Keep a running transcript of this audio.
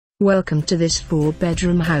Welcome to this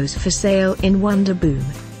 4-bedroom house for sale in Wonderboom,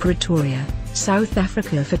 Pretoria, South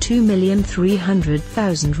Africa for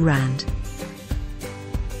R2,300,000.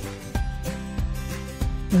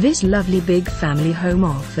 This lovely big family home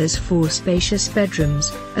offers 4 spacious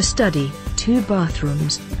bedrooms, a study, 2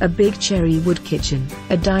 bathrooms, a big cherry wood kitchen,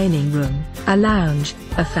 a dining room, a lounge,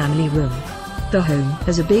 a family room. The home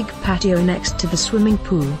has a big patio next to the swimming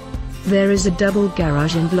pool. There is a double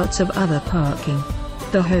garage and lots of other parking.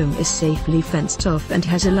 The home is safely fenced off and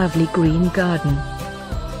has a lovely green garden.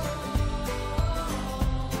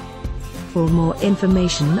 For more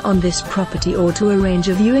information on this property or to arrange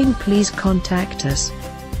a viewing, please contact us.